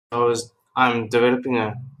I'm developing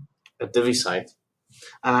a Divi site,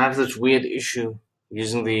 and I have this weird issue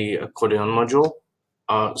using the Accordion module.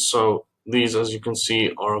 So these, as you can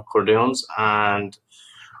see, are accordions, and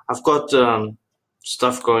I've got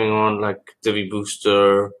stuff going on like Divi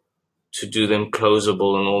Booster to do them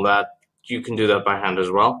closable and all that. You can do that by hand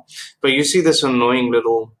as well. But you see this annoying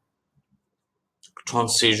little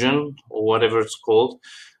transition or whatever it's called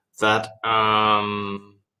that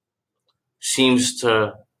seems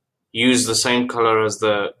to use the same color as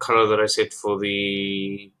the color that I set for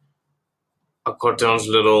the accordion's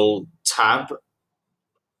little tab,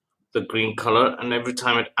 the green color, and every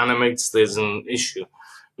time it animates there's an issue.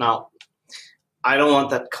 Now I don't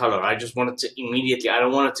want that color. I just want it to immediately, I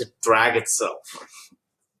don't want it to drag itself.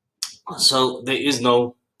 So there is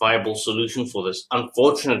no viable solution for this.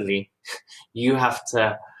 Unfortunately, you have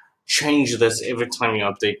to change this every time you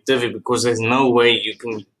update Divi, because there's no way you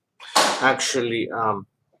can actually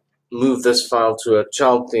move this file to a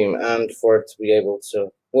child theme and for it to be able to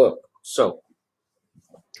work. So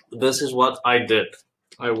this is what I did.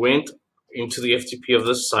 I went into the FTP of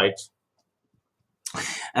this site,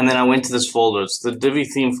 and then I went to this folder. It's the Divi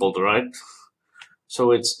theme folder, right?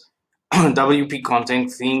 So it's WP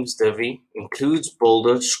content themes Divi, includes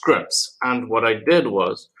Boulder scripts. And what I did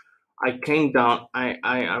was I came down,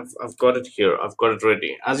 I've got it here, I've got it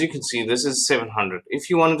ready. As you can see, this is 700. If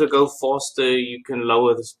you wanted to go faster, you can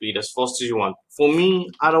lower the speed as fast as you want. For me,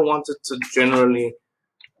 I don't want it to generally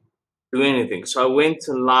do anything. So I went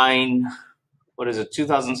to line, what is it,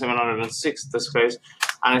 2706 this case,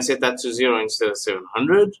 and I set that to 0 instead of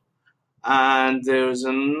 700. And there's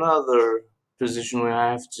another position where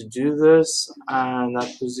I have to do this, and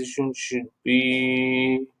that position should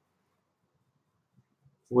be,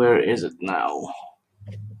 where is it now?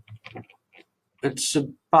 It's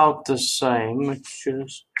about the same. It's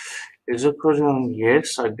just, is accordion?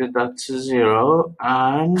 Yes, I did that to 0,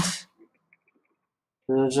 and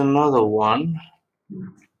there's another one.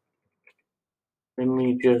 Let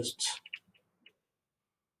me just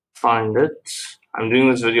find it. I'm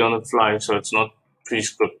doing this video on the fly, so it's not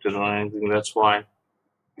pre-scripted or anything. That's why.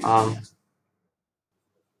 That's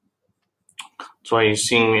why you're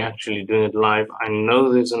seeing me actually doing it live. I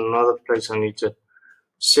know there's another place I need to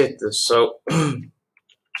set this. So let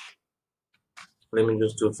me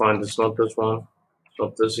just find. It's not this one. It's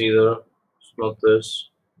not this either. It's not this.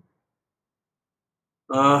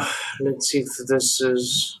 Let's see if this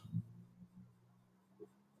is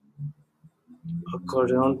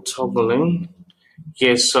accordion toggling.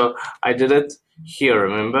 Yes, so I did it here,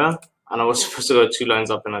 remember? And I was supposed to go 2 lines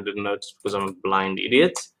up and I didn't notice because I'm a blind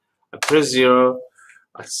idiot. I press 0,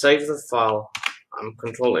 I save the file, I'm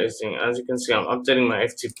control editing. As you can see, I'm updating my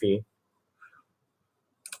FTP.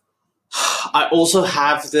 I also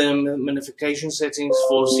have the minification settings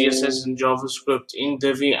for CSS and JavaScript in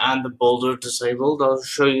Divi and the Boulder disabled. I'll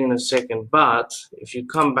show you in a second. But if you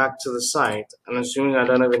come back to the site, and assuming I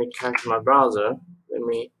don't have any cache in my browser, let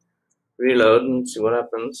me reload and see what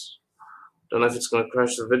happens. Don't know if it's going to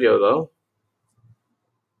crash the video though.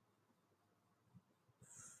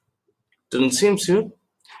 Didn't seem to.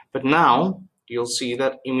 But now you'll see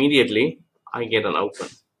that immediately I get an open.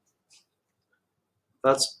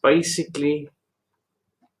 That's basically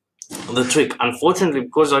the trick. Unfortunately,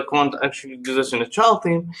 because I can't actually do this in a child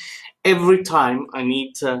theme, every time I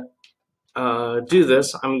need to do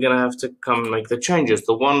this, I'm gonna have to come make the changes.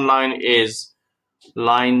 The one line is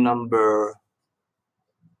line number,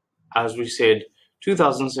 as we said,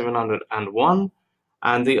 2701,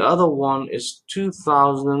 and the other one is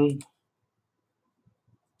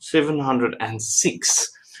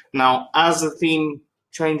 2706. Now, as the theme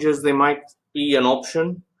changes, there might be an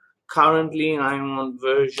option. Currently, I'm on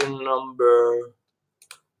version number,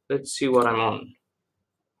 let's see what I'm on.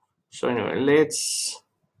 So anyway, let's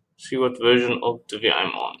see what version of Divi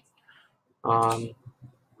I'm on.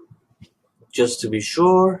 Just to be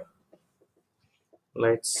sure,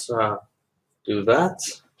 let's do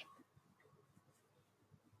that.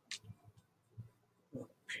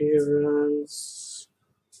 Appearance,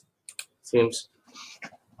 themes,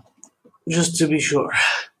 just to be sure.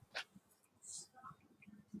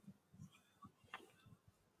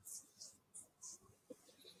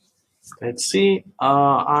 Let's see,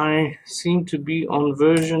 I seem to be on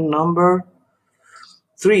version number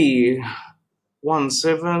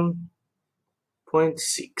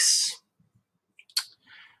 317.6.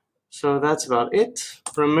 So that's about it.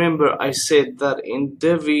 Remember, I said that in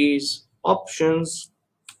Divi's options,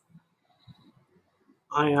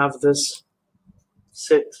 I have this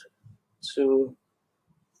set to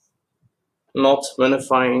not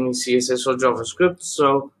minify any CSS or JavaScript.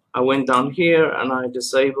 So I went down here and I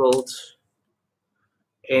disabled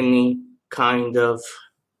any kind of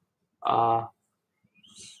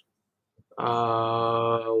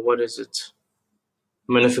what is it?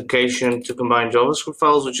 Minification to combine JavaScript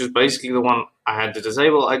files, which is basically the one I had to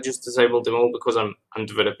disable. I just disabled them all because I'm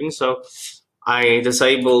developing. So I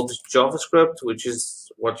disabled JavaScript, which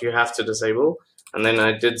is what you have to disable. And then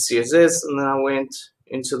I did CSS, and then I went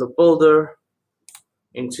into the builder,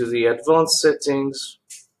 into the advanced settings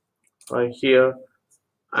right here.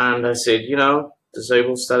 And I said,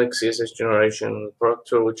 disable static CSS generation, the product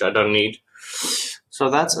tool, which I don't need. So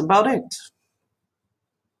that's about it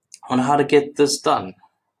on how to get this done.